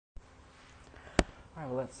All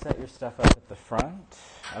right, well, let's set your stuff up at the front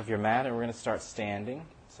of your mat, and we're going to start standing.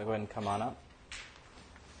 So go ahead and come on up.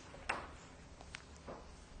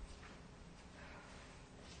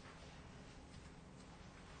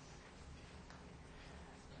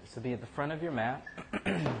 So be at the front of your mat.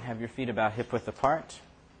 Have your feet about hip-width apart.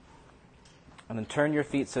 And then turn your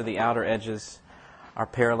feet so the outer edges are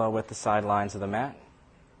parallel with the side lines of the mat.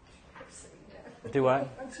 Do what?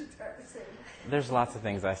 There's lots of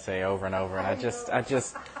things I say over and over, and I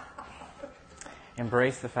just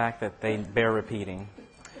embrace the fact that they bear repeating.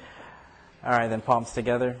 All right, then palms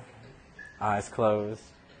together, eyes closed.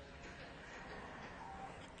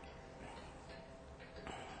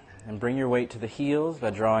 And bring your weight to the heels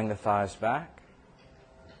by drawing the thighs back,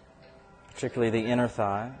 particularly the inner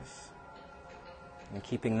thighs. And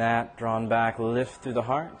keeping that drawn back, lift through the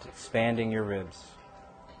heart, expanding your ribs.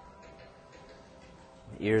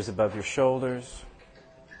 The ears above your shoulders,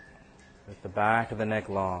 with the back of the neck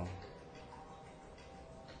long.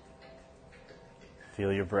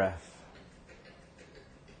 Feel your breath.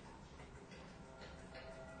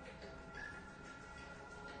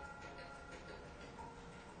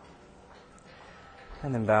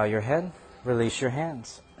 And then bow your head, release your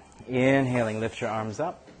hands. Inhaling, lift your arms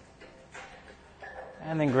up.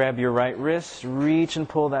 And then grab your right wrist, reach and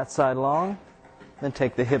pull that side long. Then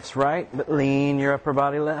take the hips right, but lean your upper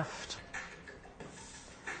body left.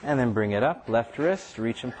 And then bring it up, left wrist,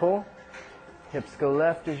 reach and pull. Hips go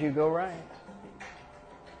left as you go right.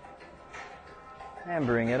 And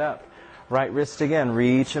bring it up. Right wrist again,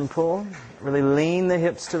 reach and pull. Really lean the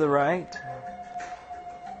hips to the right.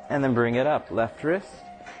 And then bring it up, left wrist.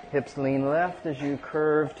 Hips lean left as you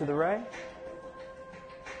curve to the right.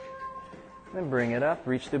 Then bring it up,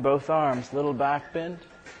 reach through both arms, little back bend.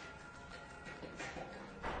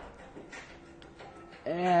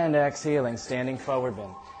 And exhaling, standing forward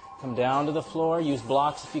bend. Come down to the floor, use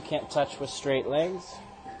blocks if you can't touch with straight legs.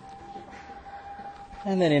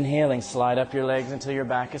 And then inhaling, slide up your legs until your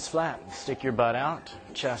back is flat. Stick your butt out,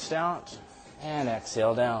 chest out, and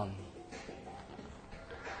exhale down.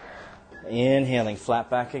 Inhaling, flat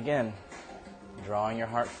back again. Drawing your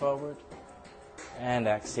heart forward. And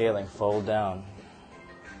exhaling, fold down.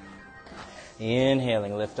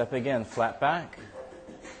 Inhaling, lift up again, flat back.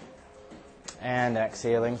 And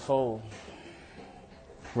exhaling, fold.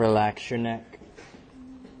 Relax your neck.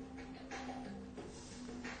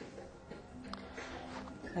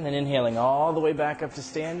 And then inhaling all the way back up to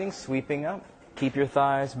standing, sweeping up. Keep your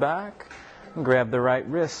thighs back. And grab the right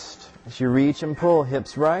wrist. As you reach and pull,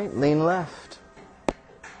 hips right, lean left.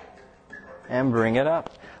 And bring it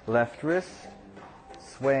up. Left wrist.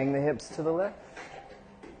 Swaying the hips to the left.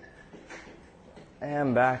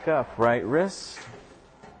 And back up. Right wrist.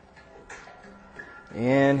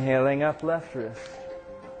 Inhaling up, left wrist.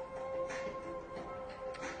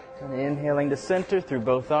 And inhaling to center through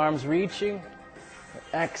both arms, reaching.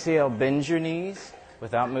 Exhale, bend your knees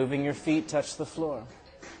without moving your feet, touch the floor.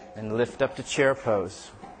 And lift up to chair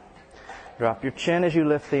pose. Drop your chin as you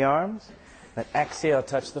lift the arms. Then exhale,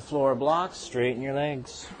 touch the floor blocks, straighten your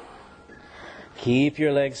legs. Keep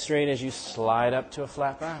your legs straight as you slide up to a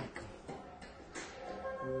flat back.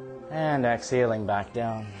 And exhaling back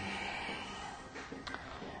down.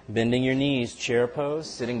 Bending your knees, chair pose,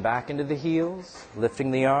 sitting back into the heels,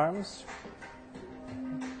 lifting the arms.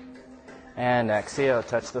 And exhale,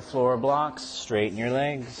 touch the floor blocks, straighten your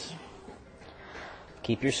legs.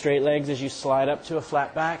 Keep your straight legs as you slide up to a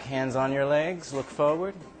flat back, hands on your legs, look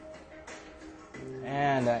forward.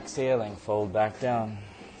 And exhaling, fold back down.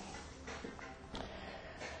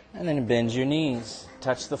 And then bend your knees,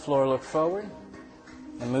 touch the floor, look forward.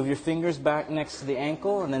 And move your fingers back next to the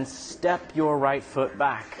ankle, and then step your right foot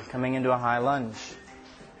back, coming into a high lunge.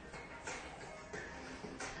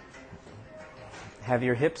 Have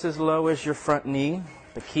your hips as low as your front knee,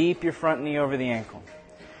 but keep your front knee over the ankle.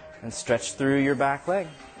 And stretch through your back leg,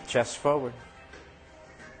 chest forward.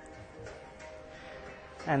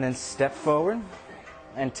 And then step forward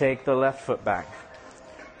and take the left foot back.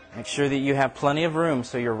 Make sure that you have plenty of room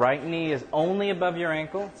so your right knee is only above your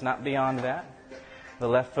ankle. It's not beyond that. The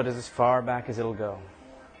left foot is as far back as it'll go.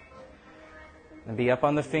 And be up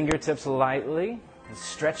on the fingertips lightly. And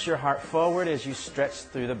stretch your heart forward as you stretch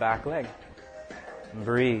through the back leg. And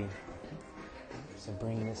breathe. So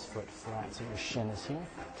bring this foot flat so your shin is here.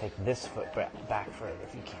 Take this foot back further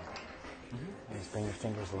if you can. And just bring your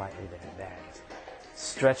fingers lightly there. There it is.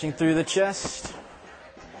 Stretching through the chest.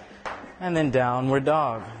 And then downward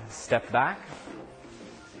dog. Step back.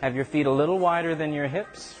 Have your feet a little wider than your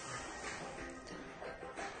hips.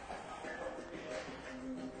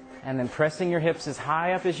 And then pressing your hips as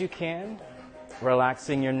high up as you can.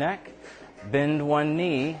 Relaxing your neck. Bend one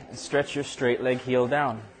knee and stretch your straight leg heel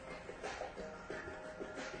down.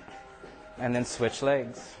 And then switch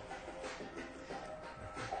legs.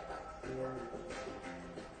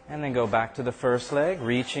 And then go back to the first leg,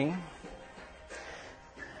 reaching.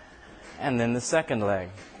 And then the second leg.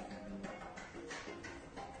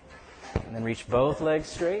 And then reach both legs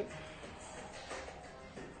straight.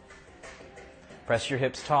 Press your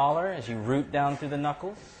hips taller as you root down through the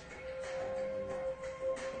knuckles.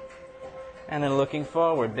 And then looking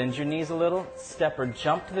forward, bend your knees a little, step or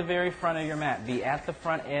jump to the very front of your mat. Be at the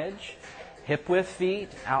front edge, hip width feet,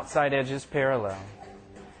 outside edges parallel.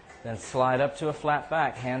 Then slide up to a flat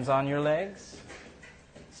back, hands on your legs.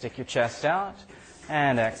 Stick your chest out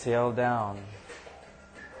and exhale down.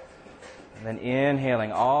 And then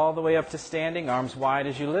inhaling all the way up to standing, arms wide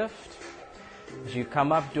as you lift. As you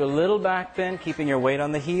come up, do a little back bend, keeping your weight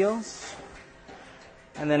on the heels.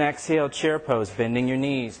 And then exhale, chair pose, bending your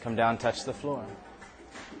knees. Come down, touch the floor.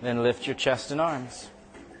 Then lift your chest and arms.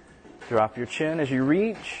 Drop your chin as you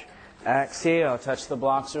reach. Exhale, touch the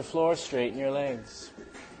blocks or floor, straighten your legs.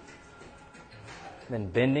 Then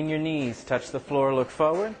bending your knees, touch the floor, look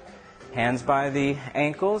forward. Hands by the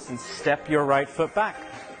ankles and step your right foot back.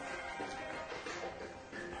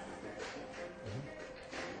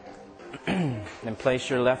 Then place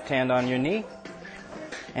your left hand on your knee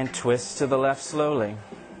and twist to the left slowly.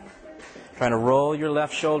 Trying to roll your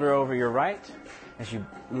left shoulder over your right as you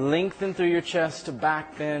lengthen through your chest to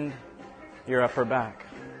back bend your upper back.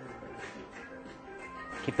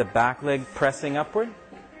 Keep the back leg pressing upward.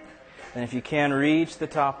 And if you can, reach the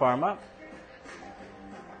top arm up.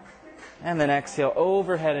 And then exhale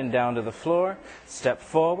overhead and down to the floor. Step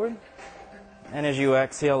forward. And as you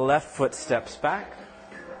exhale, left foot steps back.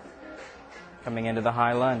 Coming into the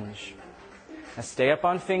high lunge. Now stay up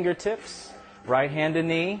on fingertips, right hand to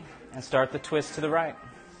knee, and start the twist to the right.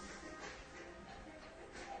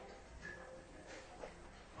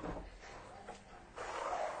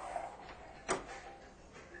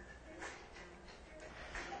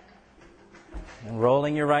 And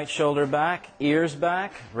rolling your right shoulder back, ears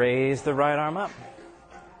back, raise the right arm up.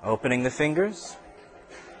 Opening the fingers.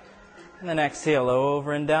 And then exhale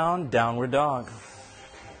over and down, downward dog.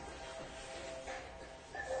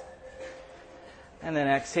 And then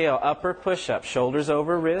exhale, upper push-up, shoulders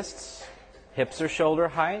over wrists, hips or shoulder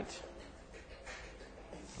height.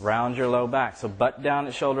 Round your low back. So butt down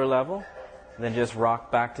at shoulder level, then just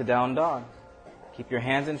rock back to down dog. Keep your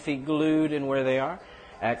hands and feet glued in where they are.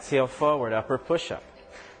 Exhale forward, upper push-up.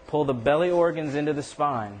 Pull the belly organs into the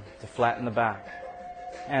spine to flatten the back.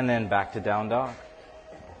 And then back to down dog.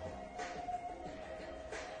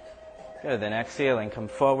 Good, then exhaling, come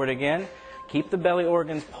forward again. Keep the belly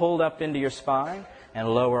organs pulled up into your spine and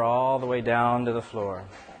lower all the way down to the floor.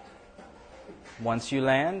 Once you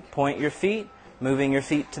land, point your feet, moving your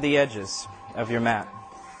feet to the edges of your mat.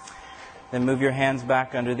 Then move your hands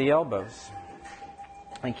back under the elbows.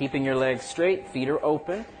 And keeping your legs straight, feet are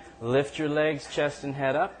open. Lift your legs, chest and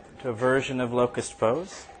head up to a version of locust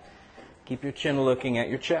pose. Keep your chin looking at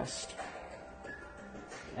your chest.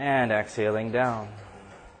 And exhaling down.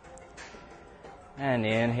 And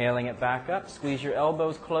inhaling it back up. Squeeze your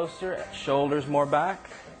elbows closer, shoulders more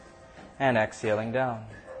back. And exhaling down.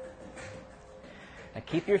 Now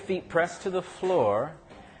keep your feet pressed to the floor.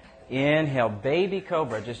 Inhale, baby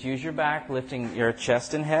cobra. Just use your back, lifting your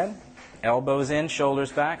chest and head. Elbows in,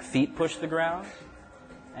 shoulders back. Feet push the ground.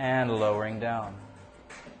 And lowering down.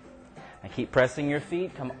 Now keep pressing your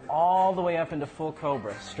feet. Come all the way up into full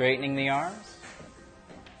cobra. Straightening the arms.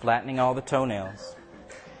 Flattening all the toenails.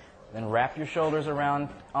 Then wrap your shoulders around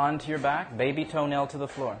onto your back, baby toenail to the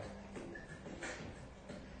floor.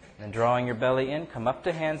 Then drawing your belly in, come up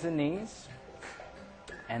to hands and knees.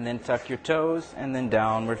 And then tuck your toes, and then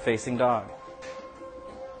downward facing dog.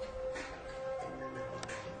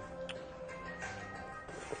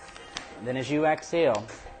 Then as you exhale,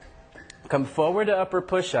 come forward to upper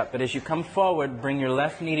push-up. But as you come forward, bring your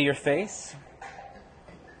left knee to your face.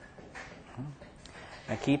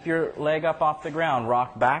 Now keep your leg up off the ground.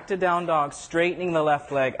 Rock back to down dog, straightening the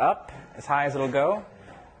left leg up as high as it'll go,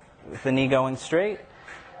 with the knee going straight.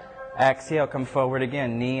 Exhale, come forward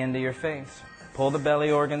again, knee into your face. Pull the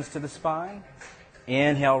belly organs to the spine.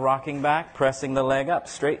 Inhale, rocking back, pressing the leg up,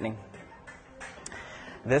 straightening.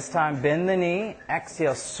 This time, bend the knee.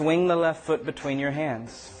 Exhale, swing the left foot between your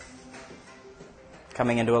hands.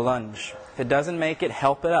 Coming into a lunge. If it doesn't make it,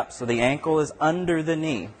 help it up so the ankle is under the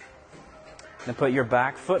knee. Then put your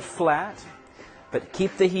back foot flat, but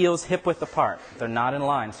keep the heels hip width apart. They're not in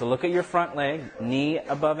line. So look at your front leg, knee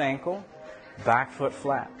above ankle. Back foot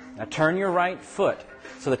flat. Now turn your right foot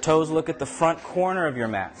so the toes look at the front corner of your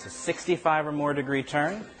mat. So 65 or more degree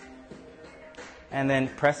turn. And then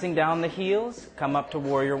pressing down the heels, come up to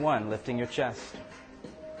warrior one, lifting your chest.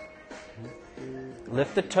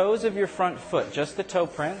 Lift the toes of your front foot, just the toe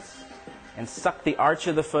prints, and suck the arch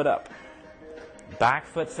of the foot up. Back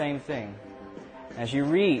foot, same thing. As you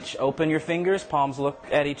reach, open your fingers, palms look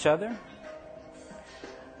at each other.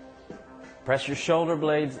 Press your shoulder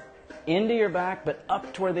blades into your back, but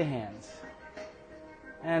up toward the hands.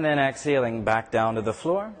 And then exhaling back down to the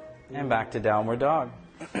floor and back to downward dog.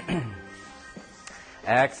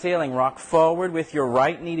 Exhaling, rock forward with your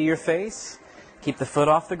right knee to your face. Keep the foot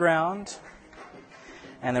off the ground.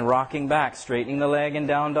 And then rocking back, straightening the leg in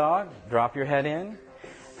down dog. Drop your head in.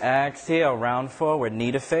 Exhale, round forward,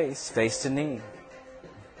 knee to face, face to knee.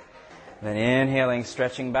 Then inhaling,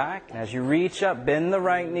 stretching back. And as you reach up, bend the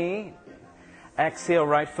right knee. Exhale,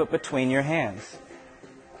 right foot between your hands.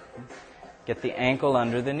 Get the ankle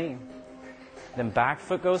under the knee. Then back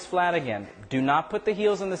foot goes flat again. Do not put the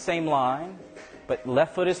heels in the same line, but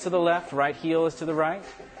left foot is to the left, right heel is to the right.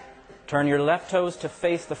 Turn your left toes to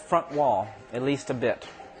face the front wall, at least a bit.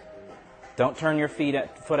 Don't turn your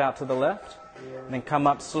foot out to the left. And then come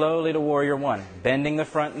up slowly to warrior one, bending the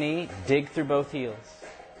front knee, dig through both heels.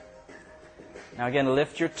 Now again,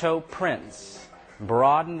 lift your toe prints.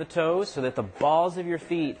 Broaden the toes so that the balls of your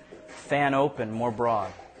feet fan open more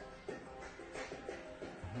broad.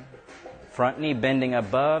 Front knee bending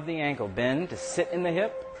above the ankle. Bend to sit in the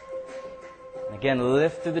hip. And again,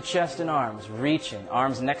 lift through the chest and arms, reaching,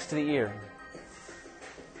 arms next to the ear.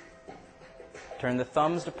 Turn the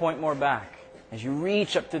thumbs to point more back as you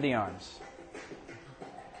reach up through the arms.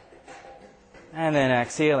 And then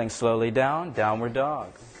exhaling slowly down, downward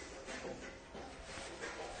dog.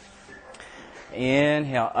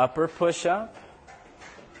 Inhale, upper push-up.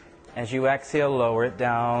 As you exhale, lower it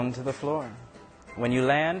down to the floor. When you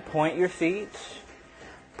land, point your feet.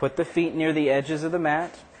 Put the feet near the edges of the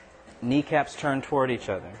mat. Kneecaps turn toward each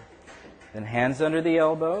other. Then hands under the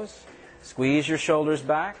elbows. Squeeze your shoulders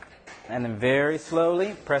back. And then very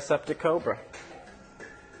slowly, press up to cobra.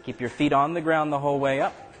 Keep your feet on the ground the whole way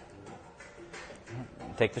up.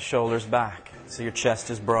 Take the shoulders back so your chest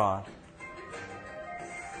is broad.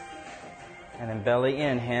 And then belly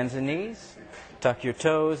in, hands and knees. Tuck your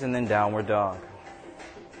toes and then downward dog.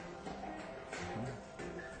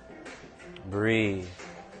 Breathe.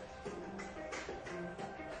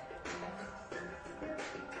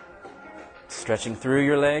 Stretching through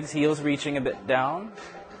your legs, heels reaching a bit down,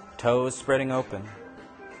 toes spreading open.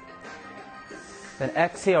 Then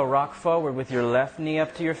exhale, rock forward with your left knee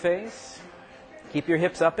up to your face. Keep your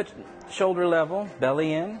hips up at shoulder level,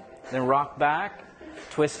 belly in. Then rock back,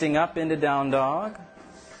 twisting up into down dog.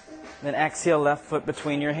 Then exhale, left foot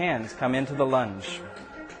between your hands. Come into the lunge.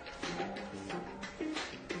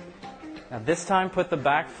 Now this time, put the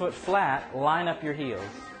back foot flat, line up your heels.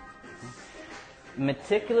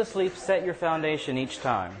 Meticulously set your foundation each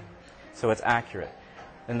time so it's accurate.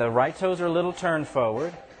 Then the right toes are a little turned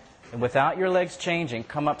forward. And without your legs changing,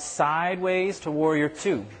 come up sideways to warrior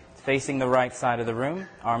two, facing the right side of the room,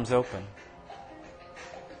 arms open.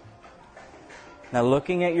 Now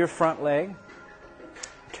looking at your front leg,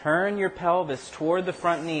 turn your pelvis toward the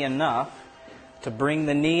front knee enough to bring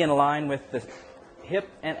the knee in line with the hip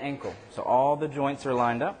and ankle. So all the joints are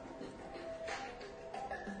lined up.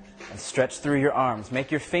 And stretch through your arms.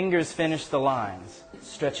 Make your fingers finish the lines.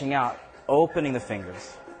 Stretching out, opening the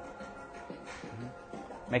fingers.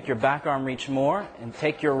 Make your back arm reach more and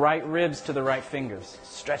take your right ribs to the right fingers.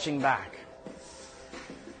 Stretching back.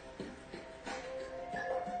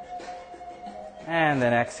 And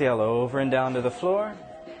then exhale over and down to the floor.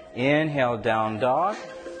 Inhale, down dog.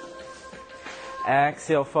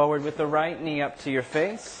 Exhale forward with the right knee up to your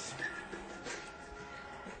face.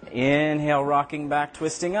 Inhale, rocking back,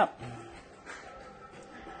 twisting up.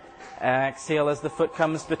 Exhale as the foot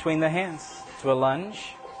comes between the hands to a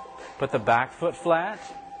lunge. Put the back foot flat.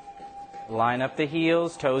 Line up the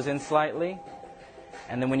heels, toes in slightly.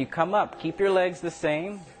 And then when you come up, keep your legs the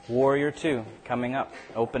same. Warrior two, coming up,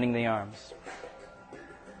 opening the arms.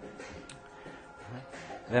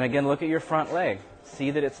 Then again, look at your front leg.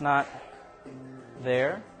 See that it's not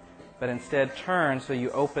there, but instead turn so you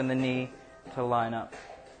open the knee to line up.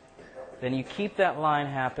 Then you keep that line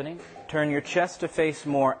happening. Turn your chest to face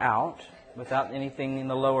more out without anything in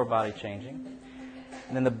the lower body changing.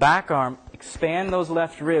 And then the back arm, expand those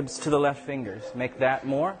left ribs to the left fingers. Make that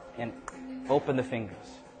more and open the fingers.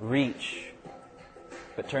 Reach.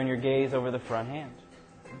 But turn your gaze over the front hand.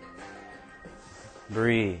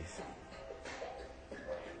 Breathe.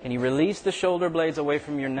 Can you release the shoulder blades away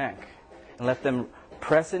from your neck? And let them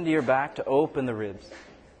press into your back to open the ribs.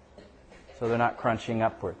 So they're not crunching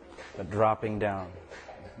upward, but dropping down.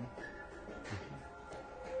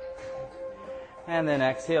 And then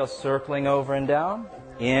exhale, circling over and down.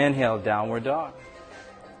 Inhale, downward dog.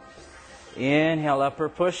 Inhale,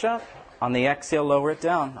 upward push-up. On the exhale, lower it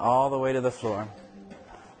down all the way to the floor.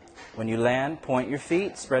 When you land, point your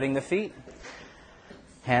feet, spreading the feet.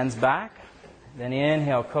 Hands back. Then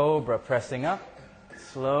inhale, cobra, pressing up.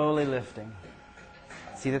 Slowly lifting.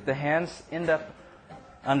 See that the hands end up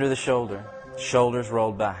under the shoulder. Shoulders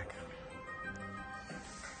rolled back.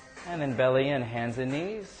 And then belly in, hands and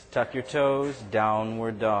knees. Tuck your toes,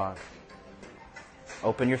 downward dog.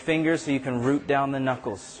 Open your fingers so you can root down the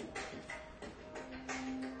knuckles.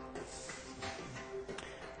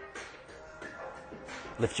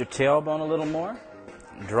 Lift your tailbone a little more.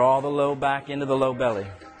 Draw the low back into the low belly.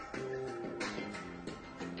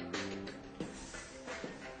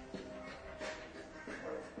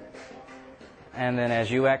 And then as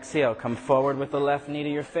you exhale, come forward with the left knee to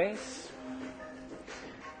your face.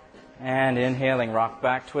 And inhaling, rock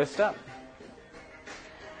back, twist up.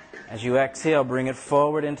 As you exhale, bring it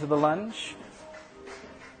forward into the lunge.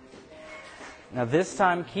 Now this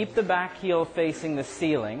time, keep the back heel facing the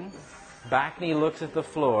ceiling. Back knee looks at the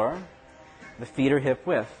floor. The feet are hip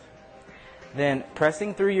width. Then,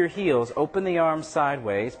 pressing through your heels, open the arms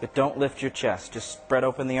sideways, but don't lift your chest. Just spread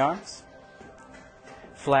open the arms.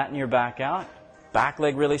 Flatten your back out. Back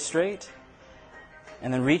leg really straight.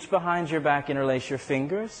 And then reach behind your back, interlace your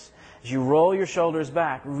fingers. As you roll your shoulders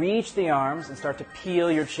back, reach the arms and start to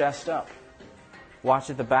peel your chest up. Watch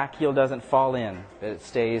that the back heel doesn't fall in, but it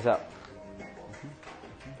stays up.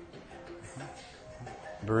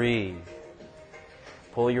 Breathe.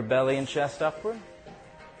 Pull your belly and chest upward.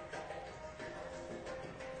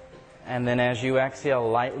 And then as you exhale,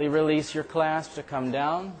 lightly release your clasp to come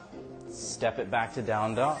down. Step it back to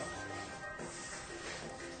down dog.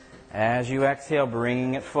 As you exhale,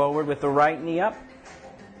 bringing it forward with the right knee up.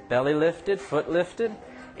 Belly lifted, foot lifted.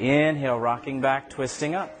 Inhale, rocking back,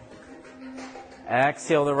 twisting up.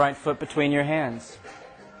 Exhale, the right foot between your hands.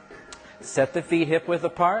 Set the feet hip width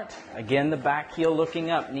apart. Again, the back heel looking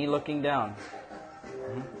up, knee looking down.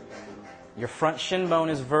 Your front shin bone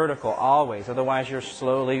is vertical always, otherwise you're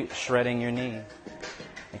slowly shredding your knee.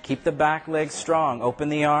 And keep the back leg strong. Open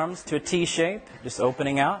the arms to a T shape, just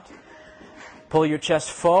opening out. Pull your chest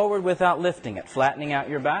forward without lifting it, flattening out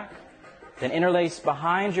your back. Then interlace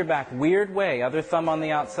behind your back, weird way, other thumb on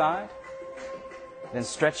the outside. Then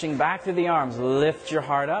stretching back through the arms, lift your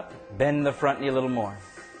heart up, bend the front knee a little more.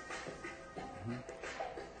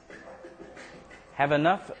 Have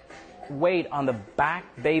enough weight on the back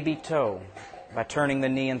baby toe by turning the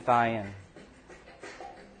knee and thigh in.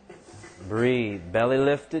 Breathe. Belly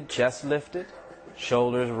lifted, chest lifted,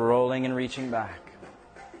 shoulders rolling and reaching back.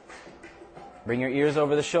 Bring your ears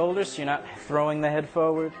over the shoulders so you're not throwing the head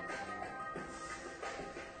forward.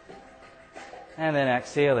 And then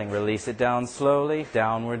exhaling, release it down slowly,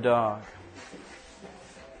 downward dog.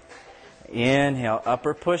 Inhale,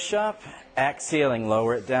 upper push-up. Exhaling,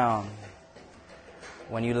 lower it down.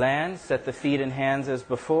 When you land, set the feet and hands as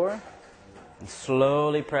before, and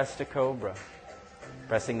slowly press to cobra.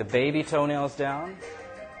 Pressing the baby toenails down,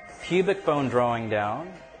 pubic bone drawing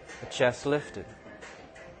down, the chest lifted.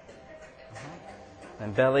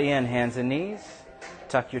 Then belly in, hands and knees.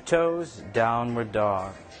 Tuck your toes, downward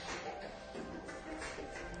dog.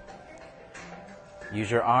 Use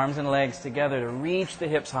your arms and legs together to reach the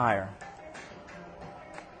hips higher.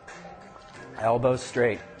 Elbows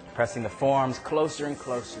straight. Pressing the forearms closer and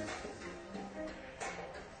closer.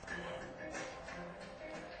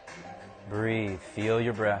 Breathe. Feel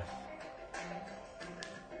your breath.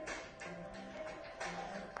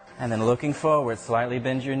 And then looking forward, slightly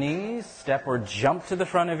bend your knees. Step or jump to the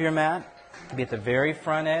front of your mat. Be at the very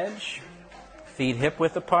front edge. Feet hip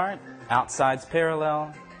width apart. Outsides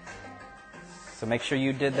parallel. So make sure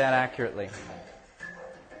you did that accurately.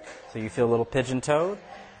 So you feel a little pigeon-toed.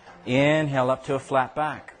 Inhale up to a flat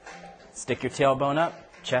back. Stick your tailbone up,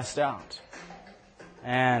 chest out.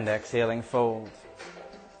 And exhaling, fold.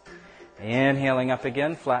 Inhaling up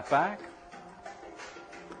again, flat back.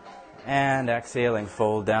 And exhaling,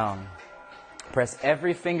 fold down. Press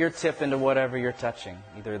every fingertip into whatever you're touching,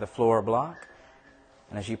 either the floor or block.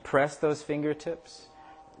 And as you press those fingertips,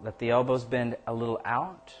 let the elbows bend a little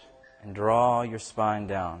out and draw your spine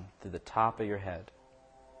down through the top of your head.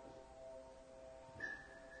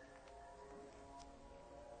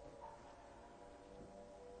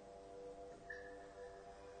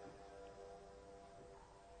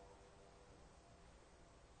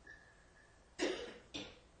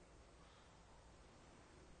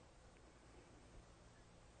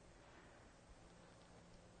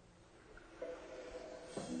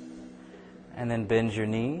 And then bend your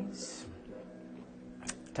knees.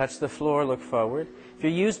 Touch the floor, look forward. If you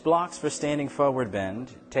use blocks for standing forward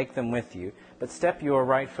bend, take them with you. But step your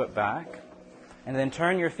right foot back. And then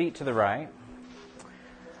turn your feet to the right.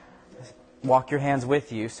 Walk your hands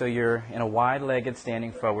with you so you're in a wide-legged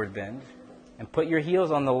standing forward bend. And put your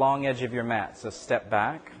heels on the long edge of your mat. So step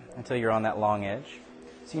back until you're on that long edge.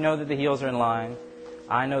 So you know that the heels are in line.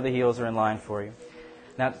 I know the heels are in line for you.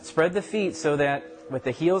 Now spread the feet so that with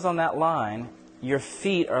the heels on that line, your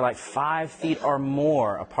feet are like 5 feet or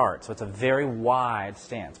more apart. So it's a very wide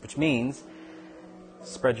stance, which means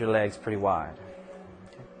spread your legs pretty wide.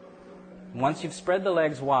 Okay. Once you've spread the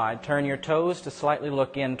legs wide, turn your toes to slightly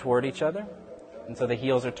look in toward each other. And so the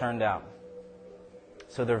heels are turned out.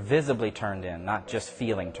 So they're visibly turned in, not just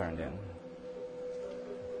feeling turned in.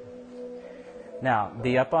 Now,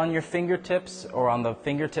 be up on your fingertips or on the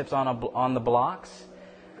fingertips on the blocks.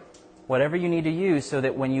 Whatever you need to use so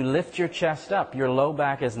that when you lift your chest up, your low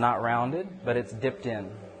back is not rounded, but it's dipped in.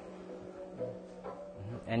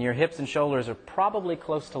 And your hips and shoulders are probably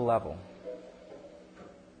close to level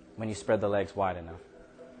when you spread the legs wide enough.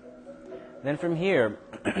 Then from here,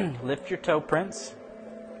 lift your toe prints.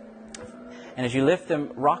 And as you lift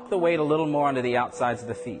them, rock the weight a little more onto the outsides of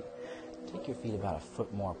the feet. Take your feet about a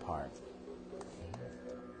foot more apart.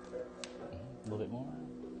 A little bit more.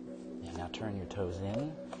 Yeah, now turn your toes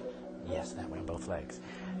in. Yes, that way on both legs.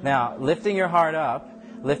 Now, lifting your heart up,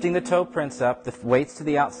 lifting the toe prints up, the weights to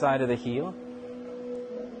the outside of the heel.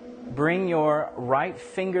 Bring your right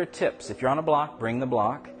fingertips. If you're on a block, bring the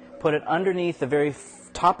block. Put it underneath the very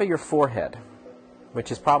top of your forehead,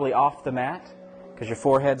 which is probably off the mat because your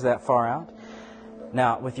forehead's that far out.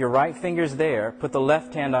 Now, with your right fingers there, put the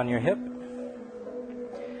left hand on your hip.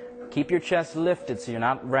 Keep your chest lifted so you're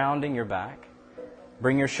not rounding your back.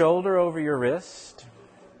 Bring your shoulder over your wrist.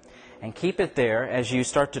 And keep it there as you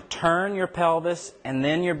start to turn your pelvis and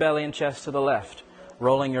then your belly and chest to the left,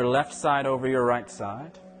 rolling your left side over your right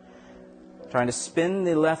side. Trying to spin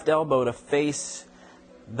the left elbow to face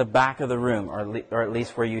the back of the room, or at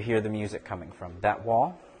least where you hear the music coming from, that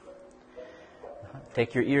wall.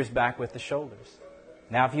 Take your ears back with the shoulders.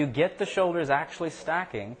 Now, if you get the shoulders actually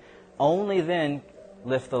stacking, only then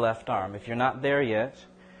lift the left arm. If you're not there yet,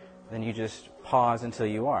 then you just pause until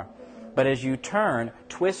you are. But as you turn,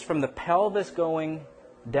 twist from the pelvis going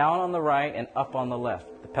down on the right and up on the left.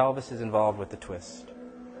 The pelvis is involved with the twist.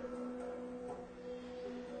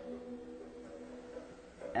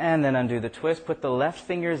 And then undo the twist. Put the left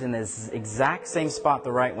fingers in the exact same spot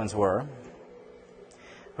the right ones were.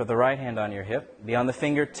 Put the right hand on your hip. Be on the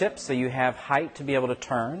fingertips so you have height to be able to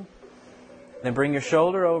turn. Then bring your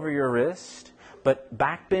shoulder over your wrist, but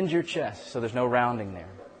back bend your chest so there's no rounding there.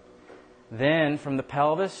 Then from the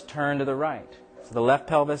pelvis, turn to the right. So the left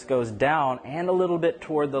pelvis goes down and a little bit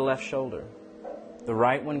toward the left shoulder. The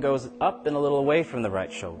right one goes up and a little away from the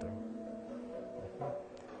right shoulder.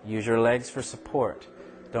 Use your legs for support.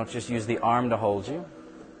 Don't just use the arm to hold you.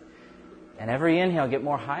 And every inhale, get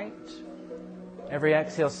more height. Every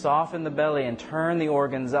exhale, soften the belly and turn the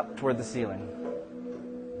organs up toward the ceiling.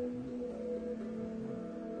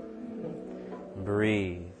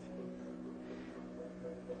 Breathe.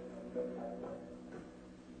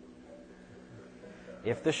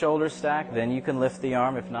 If the shoulders stack, then you can lift the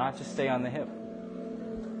arm. If not, just stay on the hip.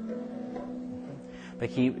 But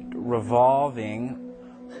keep revolving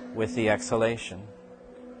with the exhalation.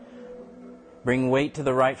 Bring weight to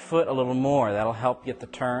the right foot a little more. That'll help get the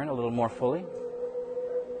turn a little more fully.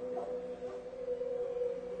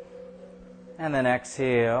 And then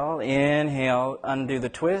exhale. Inhale, undo the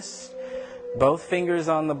twist. Both fingers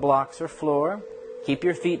on the blocks or floor. Keep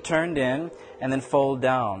your feet turned in and then fold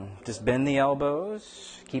down. Just bend the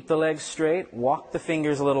elbows. Keep the legs straight. Walk the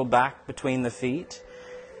fingers a little back between the feet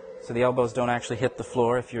so the elbows don't actually hit the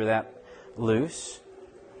floor if you're that loose.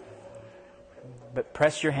 But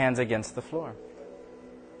press your hands against the floor.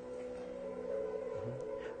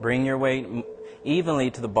 Bring your weight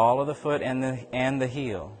evenly to the ball of the foot and the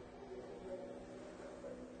heel.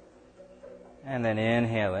 And then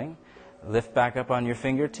inhaling, lift back up on your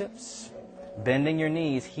fingertips, bending your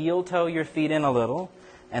knees, heel toe your feet in a little,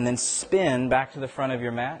 and then spin back to the front of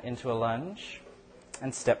your mat into a lunge,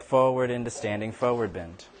 and step forward into standing forward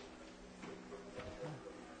bend.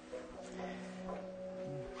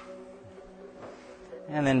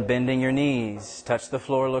 And then bending your knees, touch the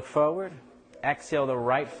floor, look forward. Exhale the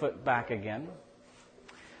right foot back again.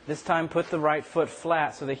 This time put the right foot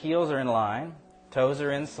flat so the heels are in line, toes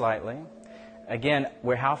are in slightly. Again,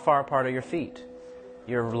 how far apart are your feet?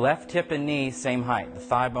 Your left hip and knee, same height, the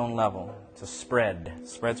thigh bone level. So spread,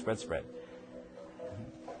 spread, spread, spread.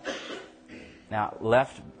 Now,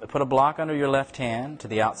 put a block under your left hand to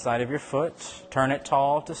the outside of your foot. Turn it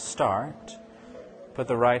tall to start. Put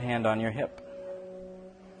the right hand on your hip.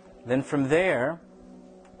 Then from there,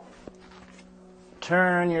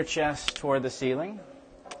 turn your chest toward the ceiling.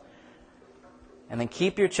 And then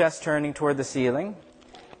keep your chest turning toward the ceiling.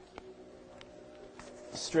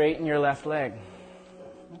 Straighten your left leg.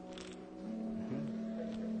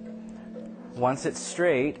 Once it's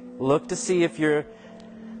straight, look to see if your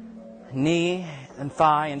knee and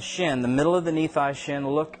thigh and shin, the middle of the knee, thigh, shin,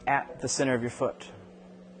 look at the center of your foot.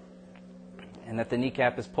 And that the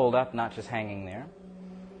kneecap is pulled up, not just hanging there.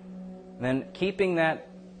 Then keeping that,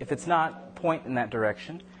 if it's not, point in that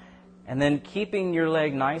direction. And then keeping your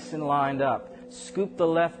leg nice and lined up, scoop the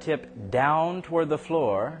left hip down toward the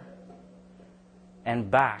floor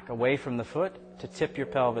and back away from the foot to tip your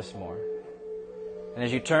pelvis more. And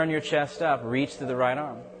as you turn your chest up, reach to the right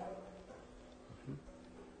arm.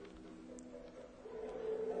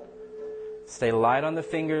 Stay light on the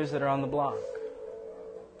fingers that are on the block.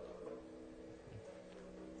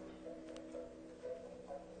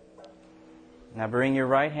 Now bring your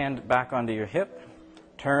right hand back onto your hip.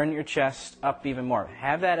 Turn your chest up even more.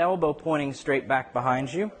 Have that elbow pointing straight back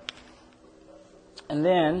behind you. And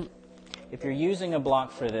then, if you're using a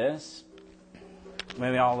block for this,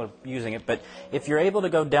 maybe all are using it, but if you're able to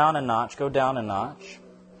go down a notch, go down a notch.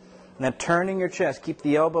 And then turning your chest, keep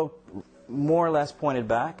the elbow more or less pointed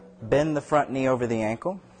back. Bend the front knee over the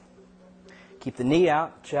ankle. Keep the knee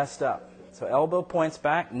out, chest up. So elbow points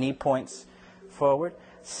back, knee points forward.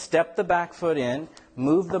 Step the back foot in,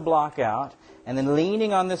 move the block out, and then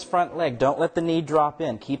leaning on this front leg, don't let the knee drop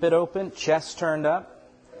in. Keep it open, chest turned up.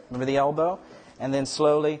 Remember the elbow? And then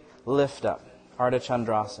slowly lift up. Ardha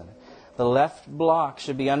Chandrasana. The left block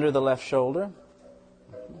should be under the left shoulder.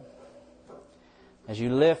 As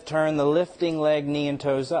you lift, turn the lifting leg, knee and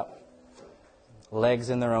toes up. Legs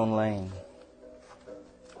in their own lane.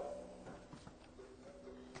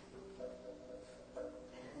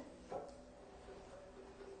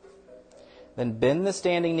 Then bend the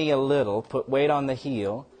standing knee a little, put weight on the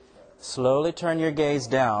heel. Slowly turn your gaze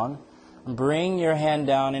down. Bring your hand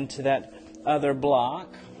down into that other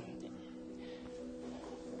block.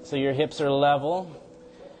 So your hips are level.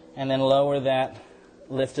 And then lower that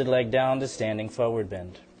lifted leg down to standing forward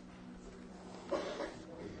bend.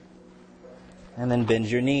 And then bend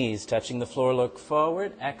your knees, touching the floor, look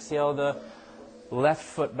forward. Exhale the left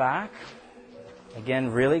foot back.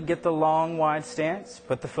 Again, really get the long, wide stance.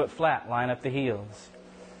 Put the foot flat, line up the heels.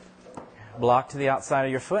 Block to the outside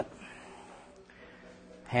of your foot.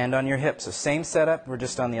 Hand on your hip. So same setup, we're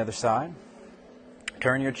just on the other side.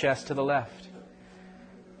 Turn your chest to the left.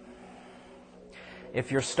 If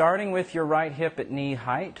you're starting with your right hip at knee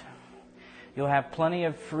height, you'll have plenty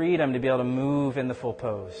of freedom to be able to move in the full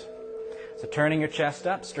pose. So turning your chest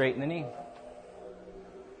up, straighten the knee.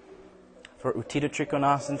 For Uttita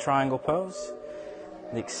Trikonasana triangle pose,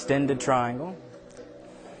 the extended triangle.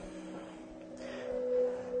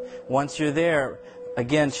 Once you're there,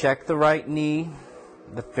 again, check the right knee,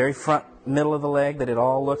 the very front middle of the leg, that it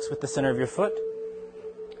all looks with the center of your foot.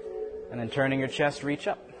 And then turning your chest, reach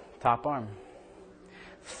up, top arm.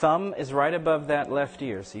 Thumb is right above that left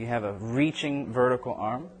ear, so you have a reaching vertical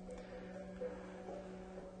arm.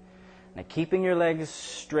 Now keeping your legs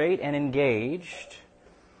straight and engaged,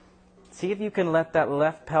 see if you can let that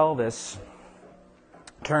left pelvis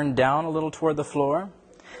turn down a little toward the floor.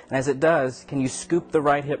 And as it does, can you scoop the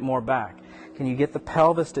right hip more back? Can you get the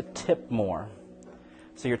pelvis to tip more?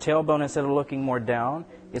 So your tailbone, instead of looking more down,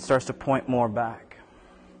 it starts to point more back.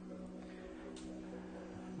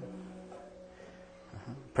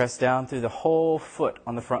 Press down through the whole foot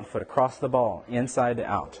on the front foot, across the ball, inside to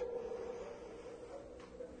out.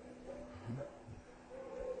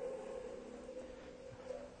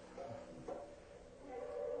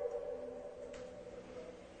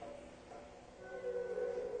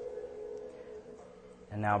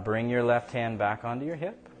 And now bring your left hand back onto your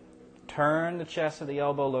hip. Turn the chest so the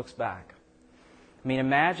elbow looks back. I mean,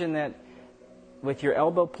 imagine that with your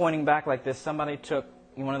elbow pointing back like this, somebody took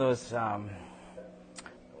one of those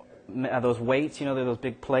weights, you know, those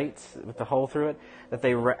big plates with the hole through it, that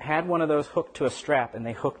they had one of those hooked to a strap and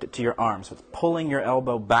they hooked it to your arm. So it's pulling your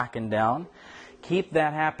elbow back and down. Keep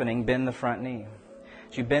that happening. Bend the front knee.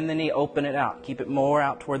 As you bend the knee, open it out. Keep it more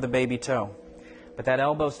out toward the baby toe. But that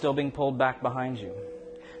elbow is still being pulled back behind you.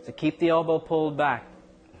 So keep the elbow pulled back.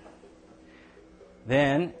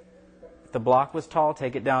 Then, if the block was tall,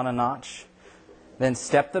 take it down a notch. Then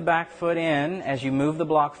step the back foot in as you move the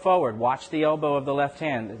block forward. Watch the elbow of the left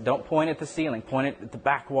hand. Don't point at the ceiling. Point it at the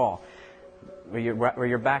back wall where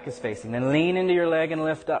your back is facing. Then lean into your leg and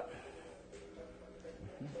lift up.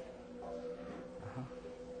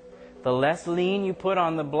 The less lean you put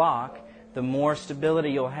on the block, the more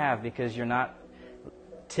stability you'll have because you're not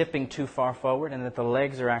tipping too far forward and that the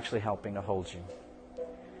legs are actually helping to hold you.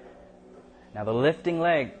 Now the lifting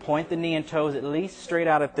leg, point the knee and toes at least straight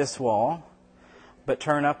out at this wall, but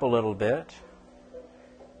turn up a little bit,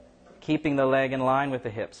 keeping the leg in line with the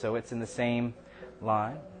hip so it's in the same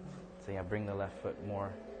line. So yeah, bring the left foot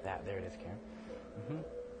more. There it is, Karen.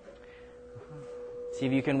 See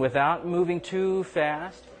if you can, without moving too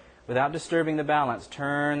fast, without disturbing the balance,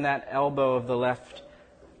 turn that elbow of the left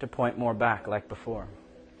to point more back like before.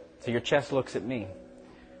 So your chest looks at me.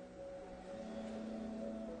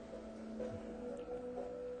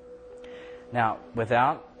 Now,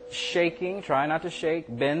 without shaking, try not to shake,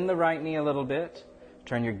 bend the right knee a little bit,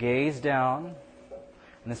 turn your gaze down,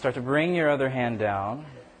 and then start to bring your other hand down,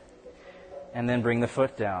 and then bring the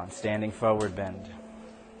foot down, standing forward bend.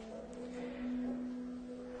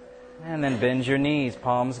 And then bend your knees,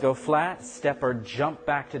 palms go flat, step or jump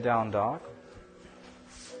back to down dog.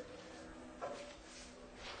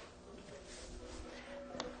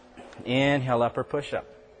 Inhale, upper push-up.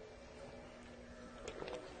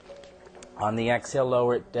 On the exhale,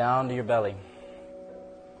 lower it down to your belly.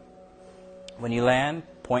 When you land,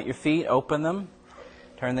 point your feet, open them,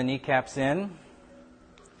 turn the kneecaps in,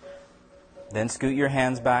 then scoot your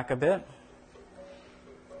hands back a bit.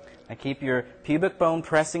 And keep your pubic bone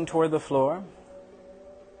pressing toward the floor.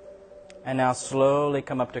 And now slowly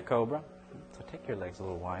come up to cobra. So take your legs a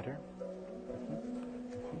little wider.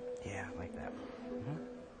 Yeah, like that.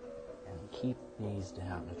 And keep knees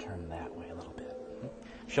down and turn that way a little bit.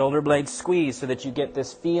 Shoulder blades squeeze so that you get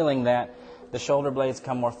this feeling that the shoulder blades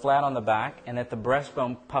come more flat on the back and that the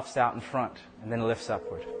breastbone puffs out in front and then lifts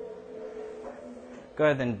upward. Go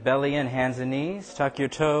ahead, then belly in, hands and knees, tuck your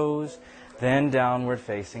toes, then downward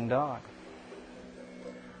facing dog.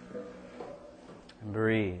 And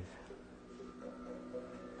breathe.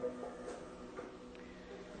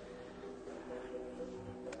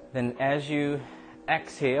 Then as you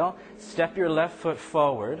exhale, step your left foot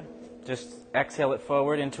forward. Just exhale it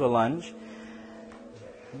forward into a lunge.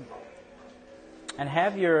 And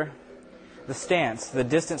have the stance, the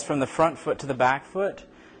distance from the front foot to the back foot,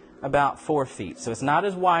 about 4 feet. So it's not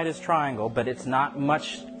as wide as triangle, but it's not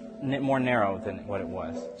much more narrow than what it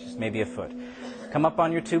was. Just maybe a foot. Come up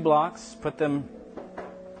on your 2 blocks. Put them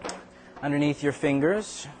underneath your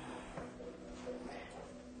fingers.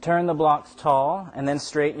 Turn the blocks tall, and then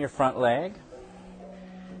straighten your front leg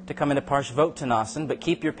to come into Parsvottanasana, but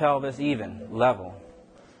keep your pelvis even, level.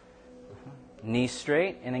 Knees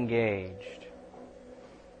straight and engaged.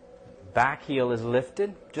 Back heel is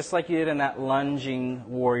lifted, just like you did in that lunging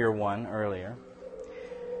warrior one earlier.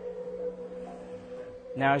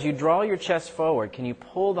 Now as you draw your chest forward, can you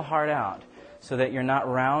pull the heart out so that you're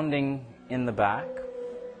not rounding in the back?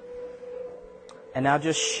 And now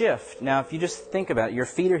just shift. Now if you just think about it, your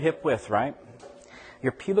feet are hip width, right?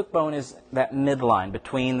 Your pubic bone is that midline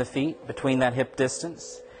between the feet, between that hip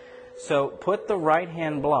distance. So put the right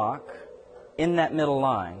hand block in that middle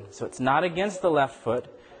line. So it's not against the left foot,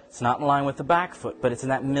 it's not in line with the back foot, but it's in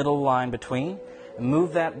that middle line between. And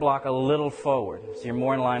move that block a little forward, so you're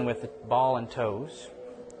more in line with the ball and toes.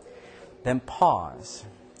 Then pause.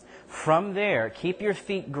 From there, keep your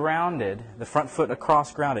feet grounded, the front foot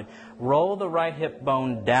across grounded. Roll the right hip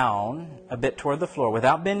bone down a bit toward the floor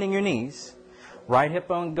without bending your knees. Right hip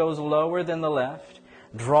bone goes lower than the left.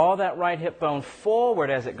 Draw that right hip bone forward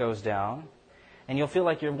as it goes down, and you'll feel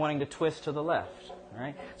like you're wanting to twist to the left. All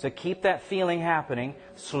right? So keep that feeling happening.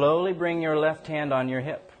 Slowly bring your left hand on your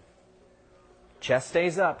hip. Chest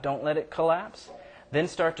stays up. Don't let it collapse. Then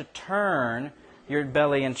start to turn your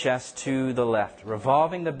belly and chest to the left,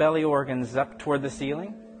 revolving the belly organs up toward the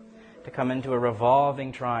ceiling to come into a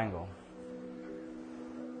revolving triangle.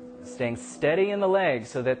 Staying steady in the legs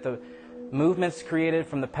so that the movements created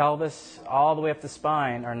from the pelvis all the way up the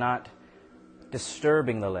spine are not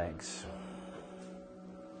disturbing the legs.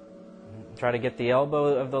 Try to get the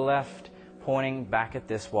elbow of the left pointing back at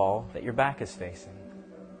this wall that your back is facing.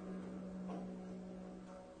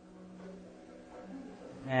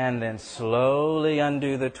 And then slowly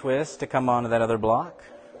undo the twist to come onto that other block.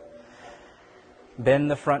 Bend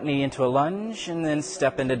the front knee into a lunge and then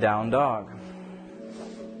step into down dog.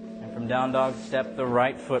 From down dog, step the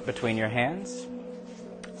right foot between your hands.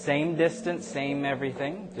 Same distance, same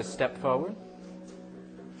everything. Just step forward.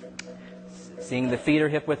 Seeing the feet are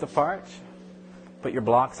hip width apart. Put your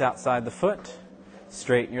blocks outside the foot.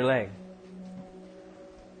 Straighten your leg.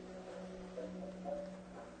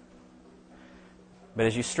 But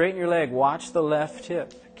as you straighten your leg, watch the left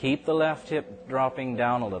hip. Keep the left hip dropping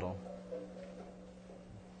down a little.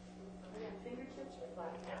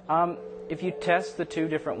 If you test the two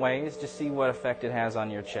different ways, just see what effect it has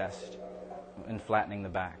on your chest in flattening the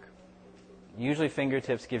back. Usually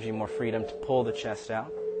fingertips gives you more freedom to pull the chest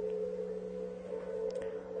out.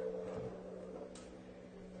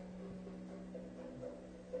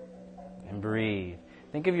 And breathe.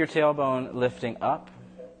 Think of your tailbone lifting up,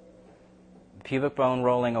 pubic bone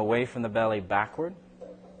rolling away from the belly backward,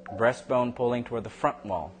 breastbone pulling toward the front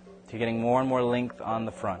wall. So you're getting more and more length on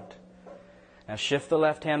the front. Now shift the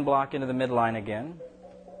left hand block into the midline again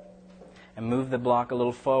and move the block a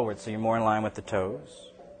little forward so you're more in line with the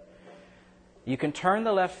toes. You can turn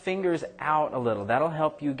the left fingers out a little. That'll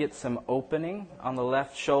help you get some opening on the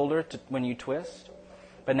left shoulder when you twist.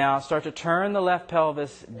 But now start to turn the left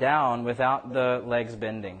pelvis down without the legs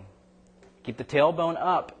bending. Keep the tailbone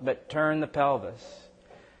up, but turn the pelvis.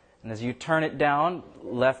 And as you turn it down,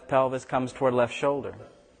 left pelvis comes toward left shoulder.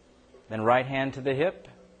 Then right hand to the hip.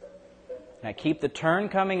 Now keep the turn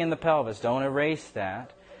coming in the pelvis. Don't erase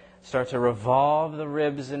that. Start to revolve the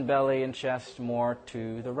ribs and belly and chest more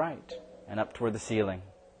to the right and up toward the ceiling.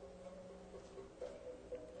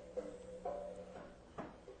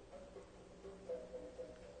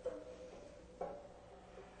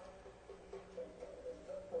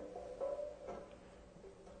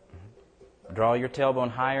 Draw your tailbone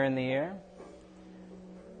higher in the air.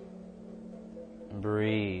 And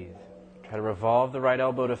breathe. Try to revolve the right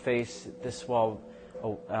elbow to face this wall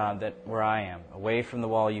where I am, away from the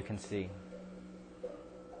wall you can see.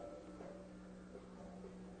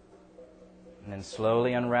 And then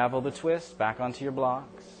slowly unravel the twist back onto your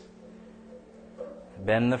blocks.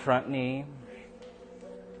 Bend the front knee.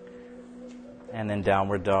 And then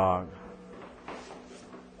downward dog.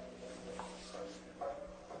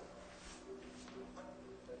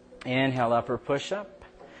 Inhale, upper push-up.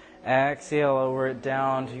 Exhale, lower it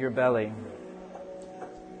down to your belly.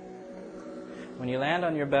 When you land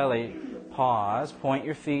on your belly, pause, point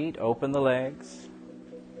your feet, open the legs.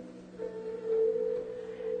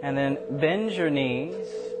 And then bend your knees,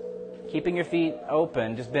 keeping your feet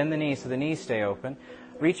open. Just bend the knees so the knees stay open.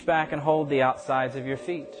 Reach back and hold the outsides of your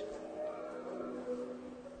feet.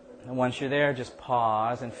 And once you're there, just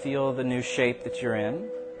pause and feel the new shape that you're in.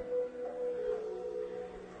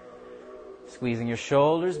 Squeezing your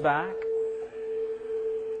shoulders back.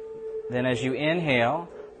 Then as you inhale,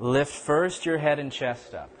 lift first your head and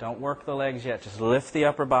chest up. Don't work the legs yet. Just lift the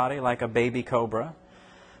upper body like a baby cobra,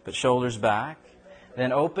 but shoulders back.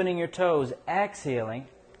 Then opening your toes, exhaling,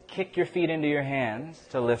 kick your feet into your hands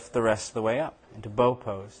to lift the rest of the way up into bow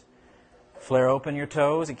pose. Flare open your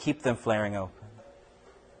toes and keep them flaring open.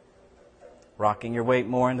 Rocking your weight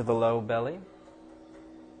more into the low belly.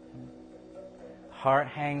 Heart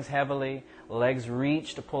hangs heavily. Legs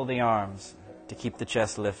reach to pull the arms to keep the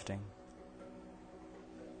chest lifting.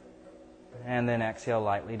 And then exhale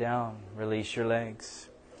lightly down. Release your legs.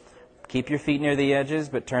 Keep your feet near the edges,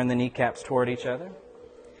 but turn the kneecaps toward each other.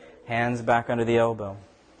 Hands back under the elbow.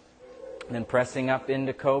 Then pressing up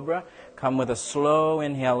into cobra, come with a slow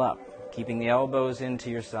inhale up, keeping the elbows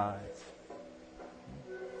into your sides.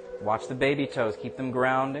 Watch the baby toes. Keep them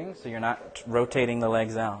grounding so you're not rotating the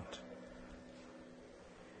legs out.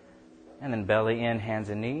 And then belly in, hands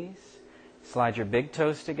and knees. Slide your big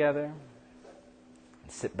toes together.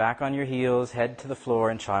 Sit back on your heels, head to the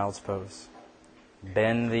floor in child's pose.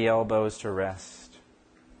 Bend the elbows to rest.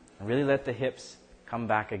 And really let the hips come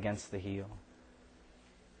back against the heel.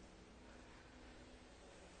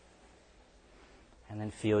 And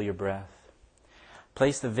then feel your breath.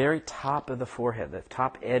 Place the very top of the forehead, the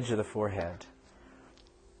top edge of the forehead,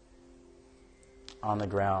 on the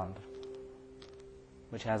ground,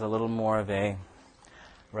 which has a little more of a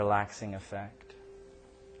relaxing effect.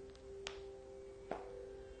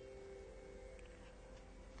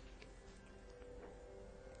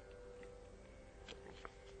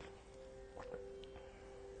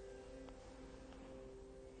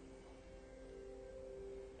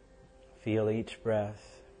 Feel each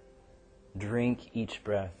breath. Drink each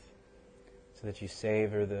breath so that you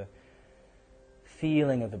savor the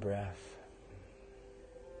feeling of the breath.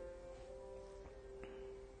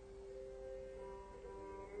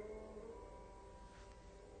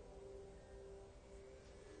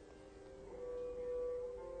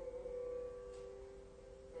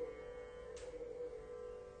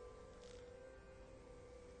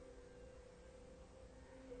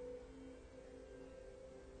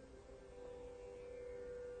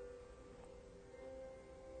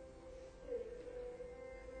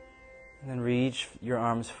 And then reach your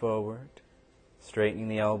arms forward, straightening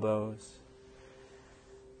the elbows.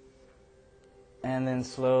 And then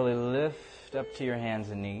slowly lift up to your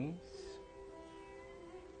hands and knees.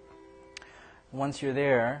 Once you're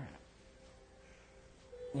there,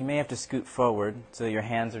 you may have to scoot forward so your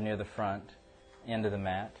hands are near the front end of the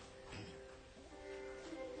mat.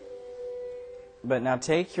 But now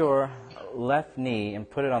take your left knee and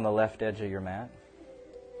put it on the left edge of your mat.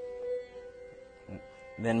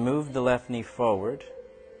 Then move the left knee forward,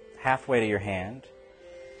 halfway to your hand.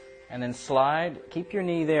 And then slide, keep your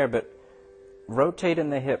knee there, but rotate in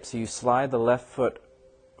the hip so you slide the left foot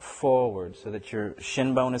forward so that your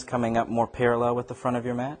shin bone is coming up more parallel with the front of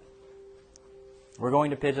your mat. We're going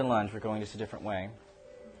to pigeon lunge. We're going just a different way.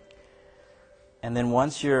 And then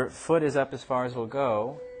once your foot is up as far as it'll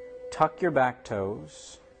go, tuck your back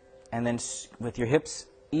toes, and then with your hips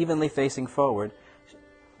evenly facing forward,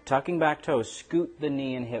 tucking back toes, scoot the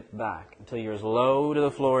knee and hip back until you're as low to the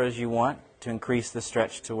floor as you want to increase the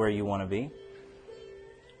stretch to where you want to be.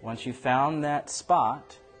 Once you've found that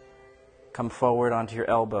spot, come forward onto your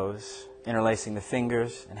elbows, interlacing the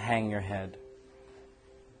fingers, and hang your head.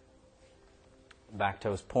 Back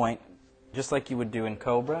toes point, just like you would do in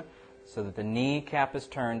Cobra, so that the kneecap is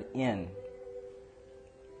turned in,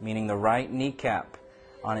 meaning the right kneecap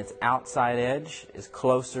on its outside edge is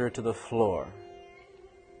closer to the floor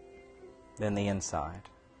than the inside.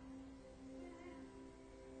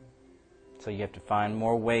 So you have to find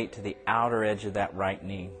more weight to the outer edge of that right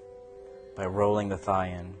knee by rolling the thigh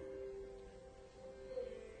in.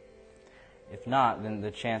 If not, then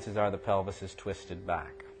the chances are the pelvis is twisted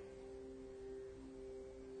back.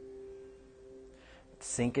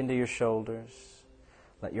 Sink into your shoulders,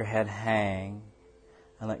 let your head hang,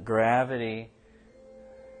 and let gravity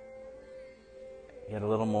get a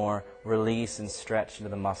little more release and stretch into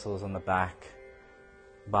the muscles on the back,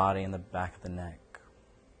 body, and the back of the neck.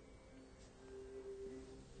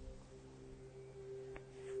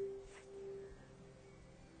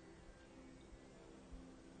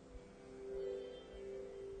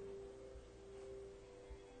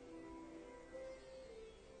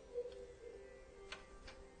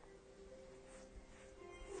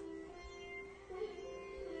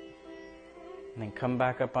 And then come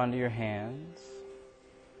back up onto your hands.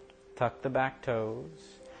 Tuck the back toes.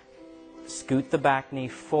 Scoot the back knee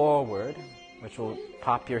forward, which will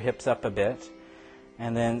pop your hips up a bit.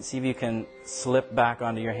 And then see if you can slip back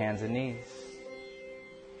onto your hands and knees.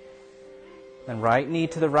 Then right knee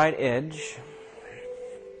to the right edge.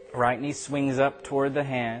 Right knee swings up toward the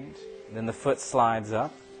hand. Then the foot slides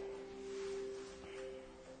up.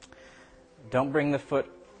 Don't bring the foot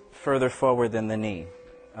further forward than the knee.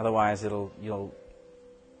 Otherwise, you'll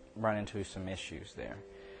run into some issues there.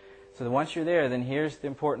 So once you're there, then here's the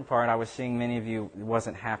important part. I was seeing many of you, it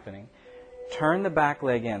wasn't happening. Turn the back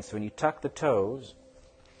leg in. So when you tuck the toes,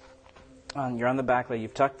 you're on the back leg,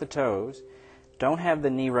 you've tucked the toes. Don't have the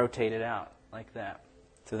knee rotated out like that.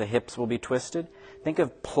 So the hips will be twisted. Think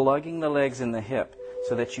of plugging the legs in the hip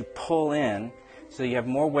so that you pull in, so you have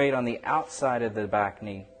more weight on the outside of the back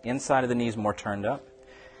knee. Inside of the knee is more turned up.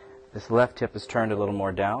 This left hip is turned a little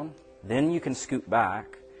more down. Then you can scoot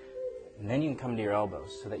back, and then you can come to your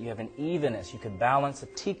elbows so that you have an evenness. You could balance a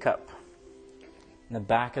teacup in the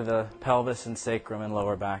back of the pelvis and sacrum and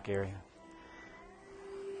lower back area.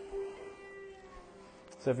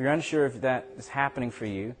 So if you're unsure if that is happening for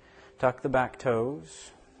you, tuck the back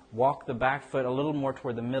toes, walk the back foot a little more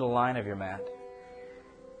toward the middle line of your mat,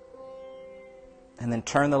 and then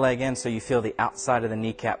turn the leg in so you feel the outside of the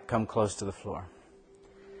kneecap come close to the floor.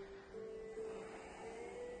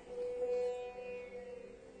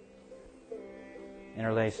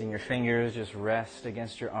 Interlacing your fingers, just rest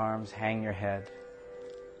against your arms, hang your head.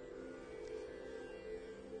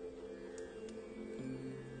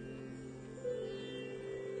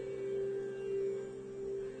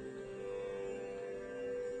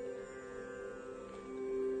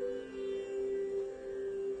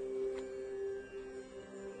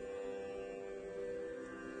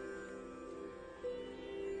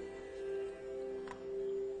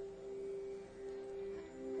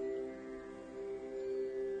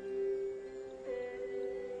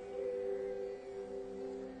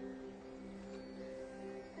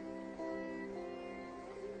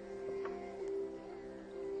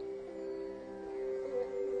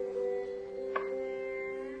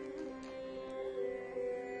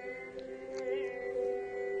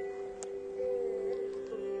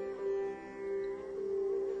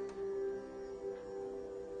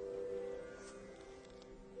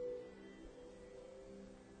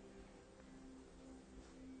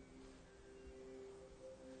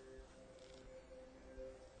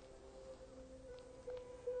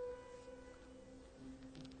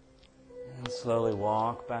 Slowly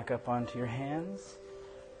walk back up onto your hands.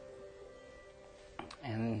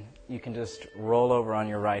 And you can just roll over on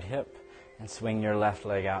your right hip And swing your left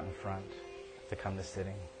leg out in front to come to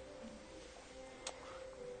sitting.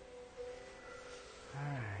 All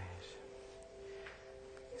right.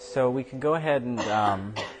 So we can go ahead and,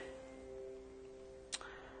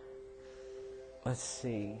 let's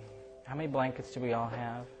see. How many blankets do we all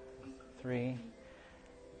have? 3.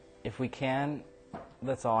 If we can,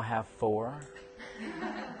 let's all have 4.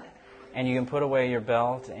 And you can put away your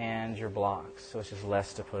belt and your blocks, so it's just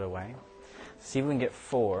less to put away. See if we can get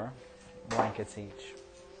 4 blankets each.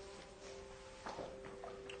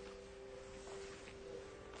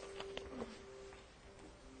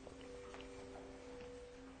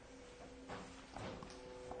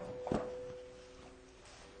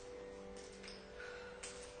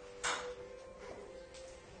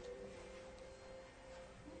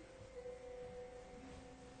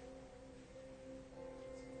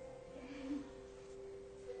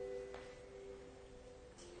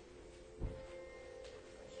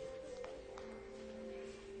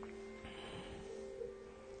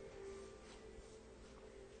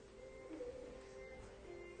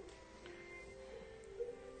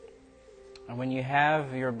 And when you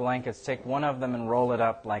have your blankets, take one of them and roll it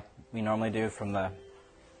up like we normally do from the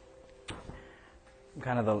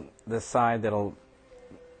kind of the side that'll,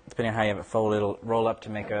 depending on how you have it folded, it'll roll up to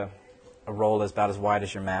make a roll that's about as wide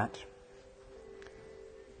as your mat.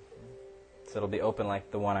 So it'll be open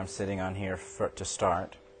like the one I'm sitting on here to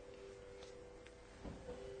start.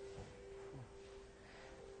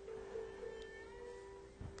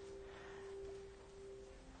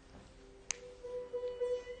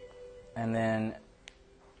 And then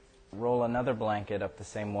roll another blanket up the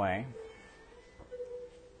same way.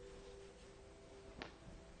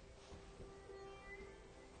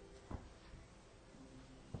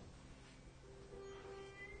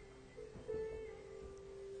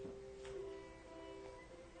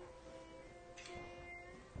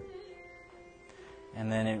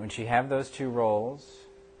 And then once you have those 2 rolls,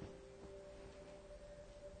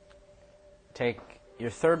 take your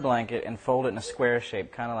third blanket and fold it in a square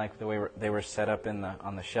shape, kind of like the way they were set up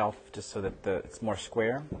on the shelf, just so that it's more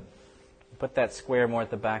square. Put that square more at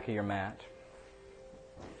the back of your mat.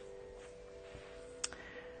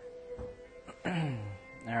 All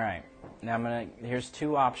right. Now here's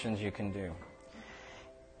 2 options you can do.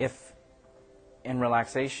 If in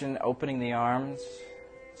relaxation, opening the arms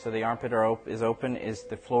so the armpit is open,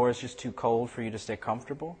 the floor is just too cold for you to stay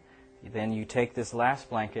comfortable, then you take this last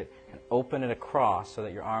blanket and open it across so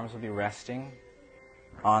that your arms will be resting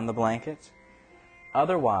on the blanket.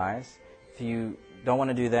 Otherwise, if you don't want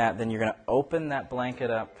to do that, then you're going to open that blanket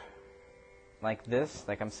up like this,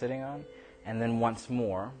 like I'm sitting on, and then once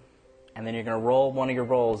more. And then you're going to roll one of your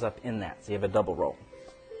rolls up in that, so you have a double roll.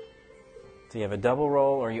 So you have a double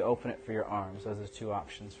roll, or you open it for your arms. Those are 2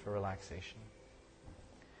 options for relaxation.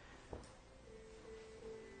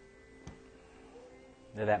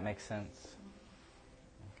 Did that make sense?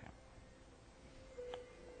 Okay.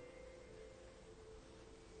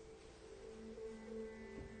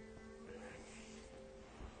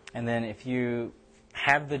 And then if you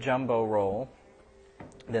have the jumbo roll,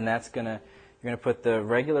 then you're going to put the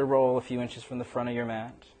regular roll a few inches from the front of your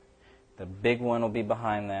mat. The big one will be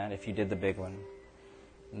behind that if you did the big one.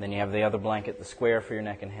 And then you have the other blanket, the square, for your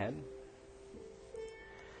neck and head.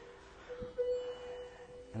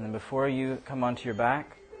 And then before you come onto your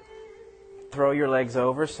back, throw your legs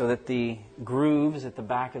over so that the grooves at the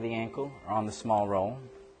back of the ankle are on the small roll.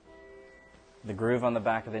 The groove on the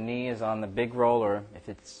back of the knee is on the big roll, or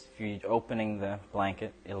if you're opening the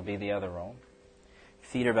blanket, it'll be the other roll.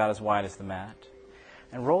 Feet are about as wide as the mat.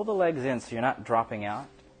 And roll the legs in so you're not dropping out,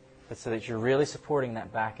 but so that you're really supporting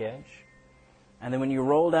that back edge. And then when you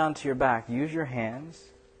roll down to your back, use your hands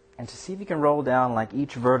and to see if you can roll down like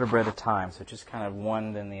each vertebra at a time, so just kind of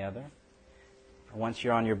one then the other. Once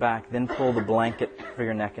you're on your back, then pull the blanket for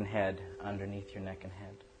your neck and head underneath your neck and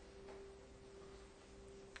head.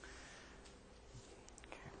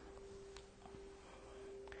 Okay.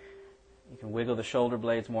 You can wiggle the shoulder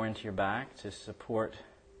blades more into your back to support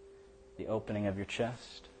the opening of your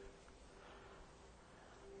chest.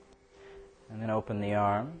 And then open the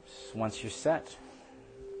arms once you're set.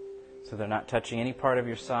 So they're not touching any part of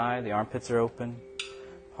your side. The armpits are open.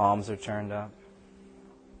 Palms are turned up.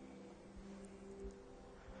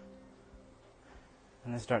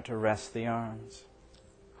 And then start to rest the arms.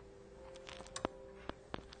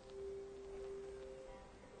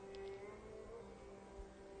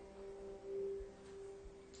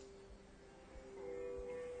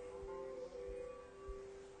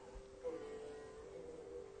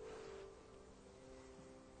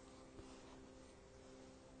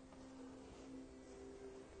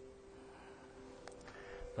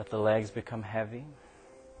 Let the legs become heavy.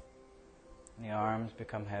 The arms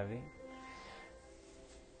become heavy.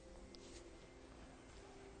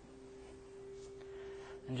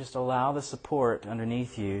 And just allow the support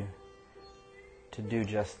underneath you to do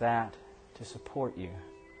just that, to support you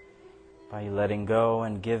by letting go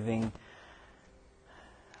and giving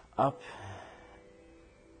up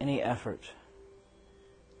any effort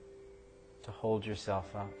to hold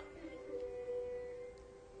yourself up.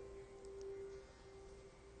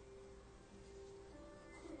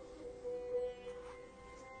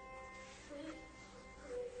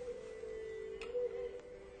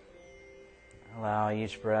 Allow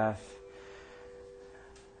each breath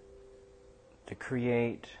to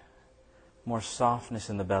create more softness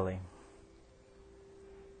in the belly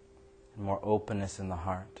and more openness in the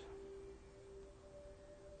heart.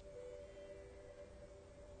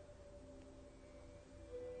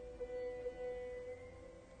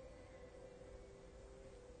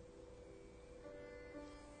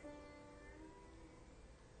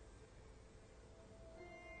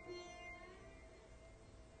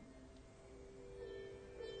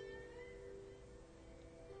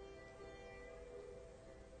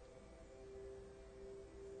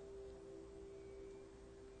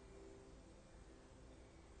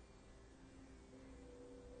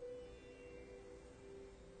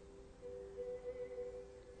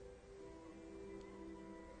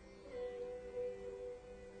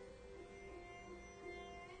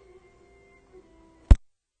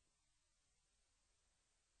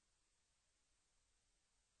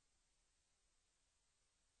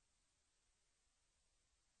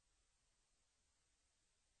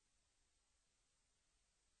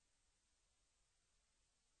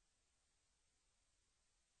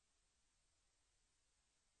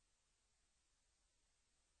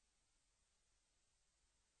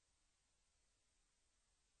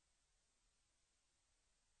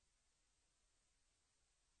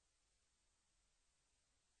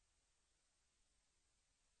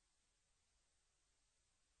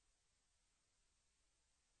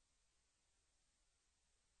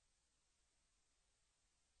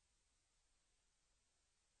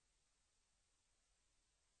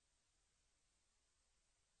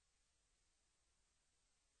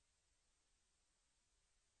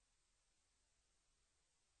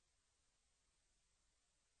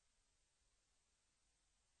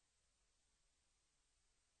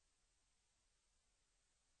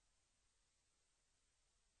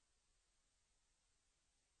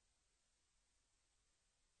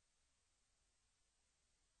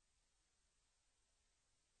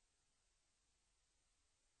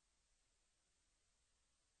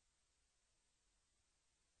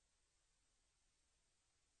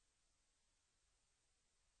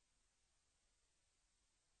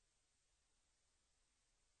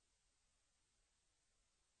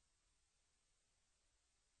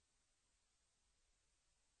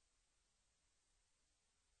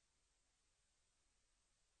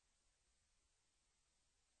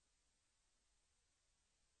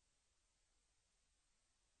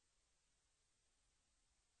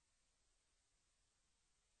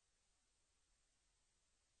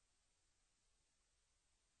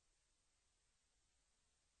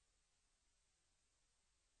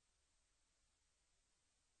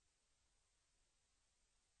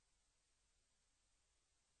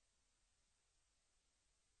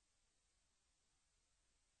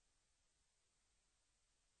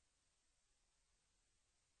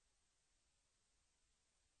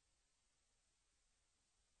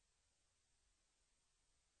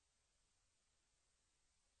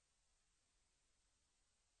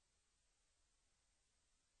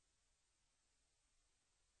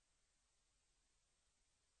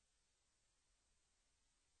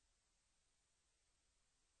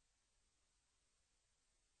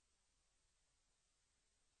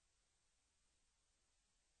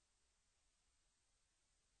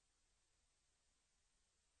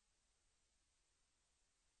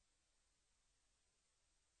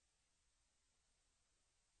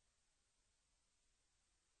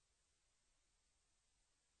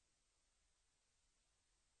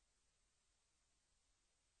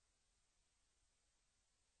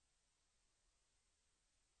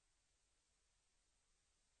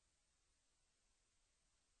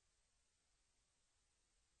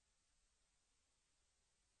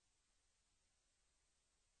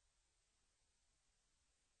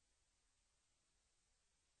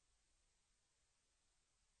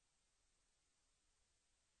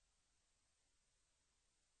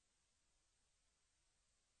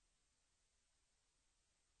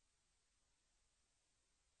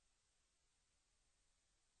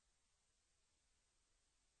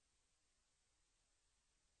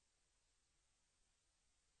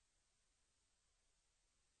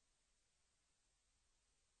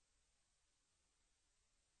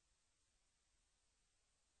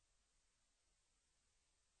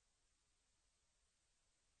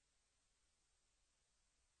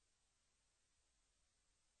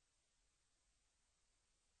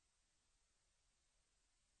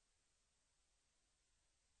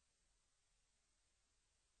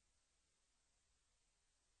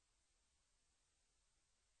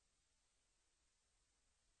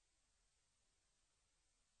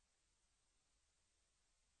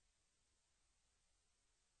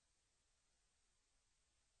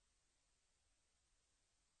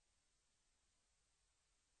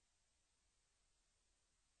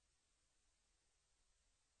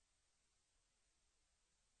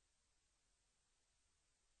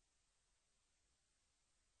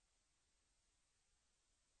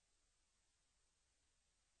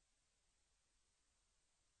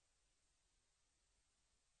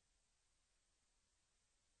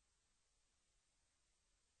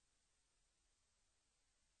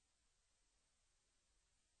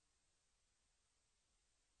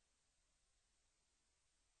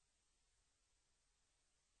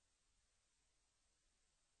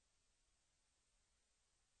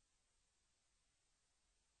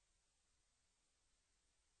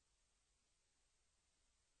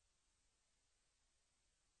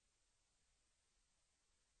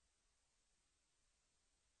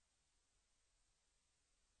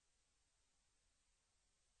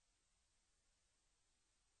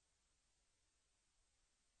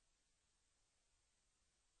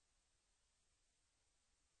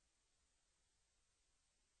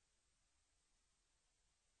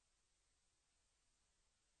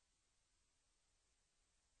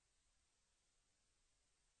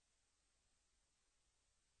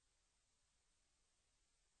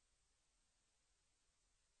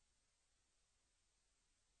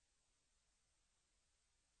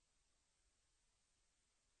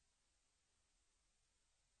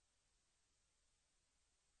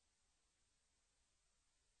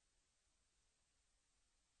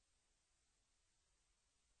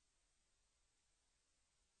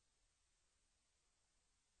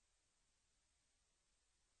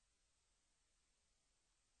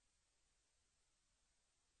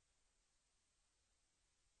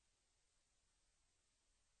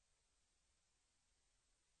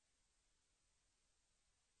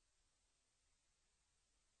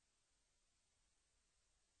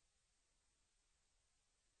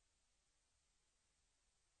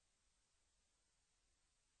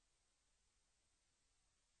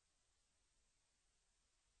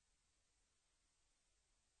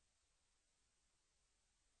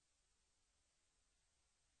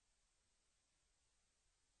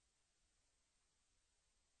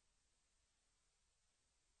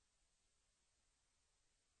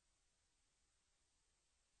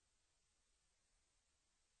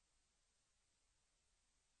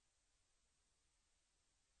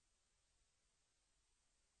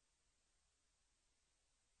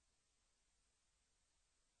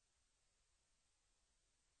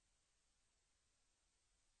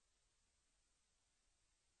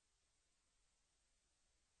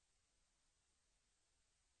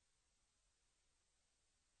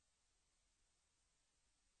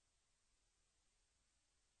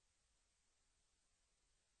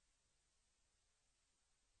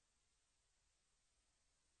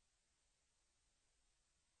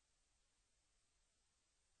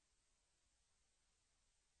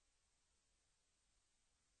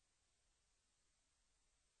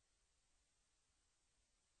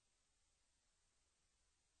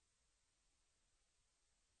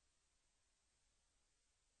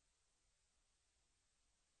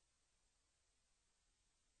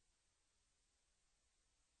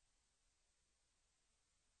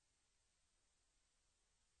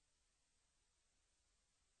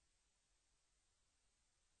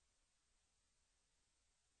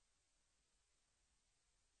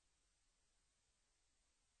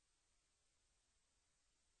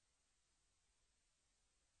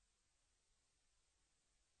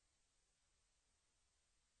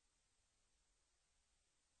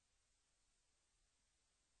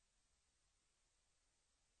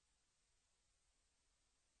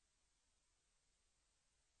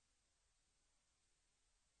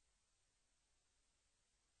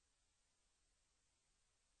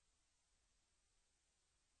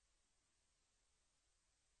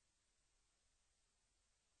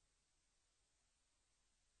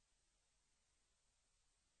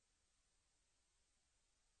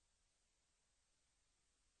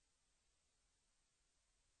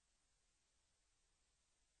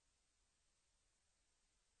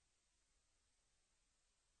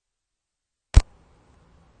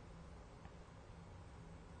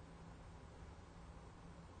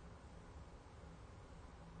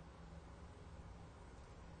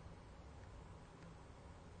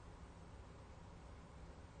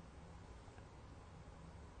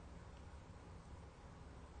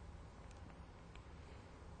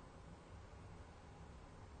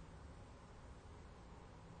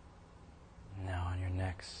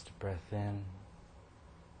 relaxed breath in.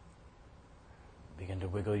 Begin to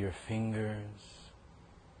wiggle your fingers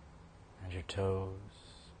and your toes.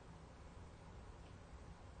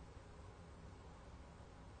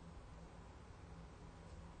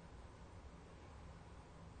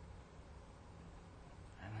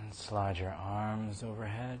 And then slide your arms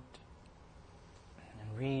overhead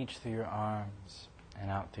and reach through your arms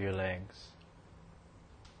and out through your legs.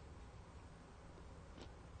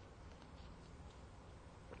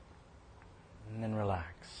 And then relax.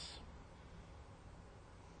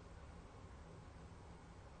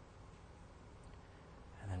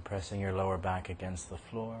 And then pressing your lower back against the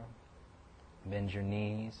floor, bend your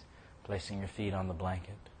knees, placing your feet on the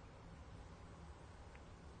blanket.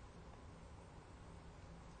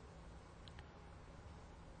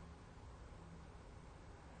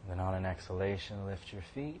 Then on an exhalation, lift your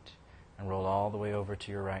feet and roll all the way over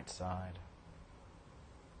to your right side.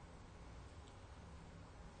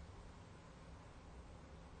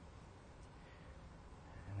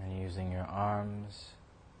 And then using your arms,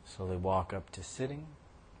 slowly walk up to sitting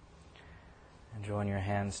and join your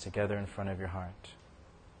hands together in front of your heart.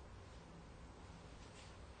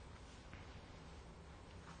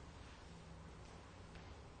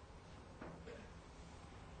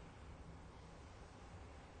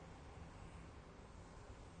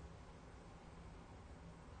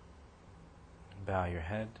 Bow your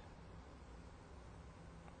head.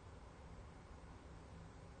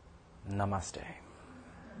 Namaste.